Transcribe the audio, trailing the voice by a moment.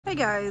Hey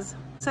guys,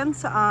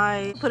 since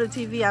I put a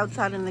TV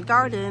outside in the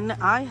garden,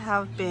 I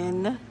have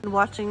been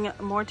watching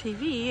more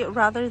TV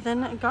rather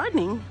than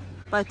gardening.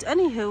 But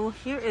anywho,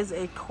 here is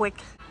a quick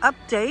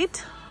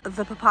update.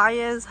 The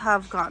papayas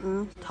have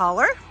gotten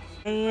taller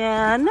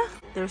and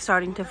they're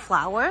starting to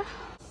flower.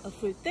 A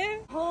fruit there,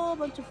 a whole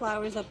bunch of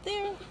flowers up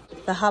there.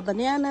 The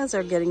habaneras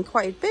are getting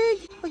quite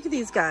big. Look at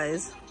these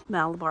guys.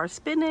 Malabar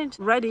spinach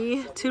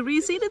ready to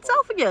reseed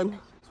itself again.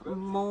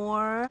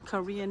 More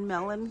Korean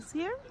melons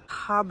here.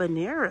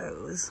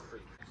 Habaneros.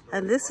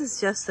 And this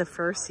is just the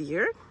first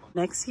year.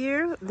 Next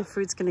year, the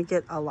fruit's gonna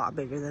get a lot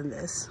bigger than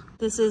this.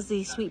 This is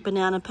the sweet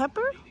banana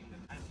pepper.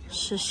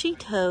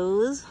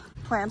 Shishitos.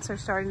 Plants are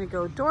starting to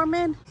go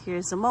dormant.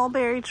 Here's the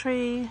mulberry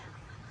tree.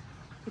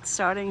 It's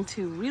starting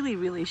to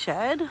really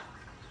shed.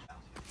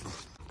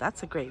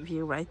 That's a great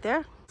view right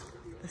there.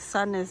 The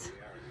sun is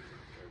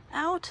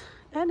out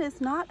and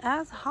it's not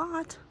as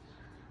hot.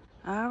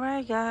 All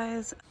right,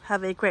 guys,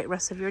 have a great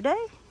rest of your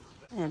day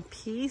and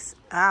peace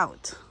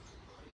out.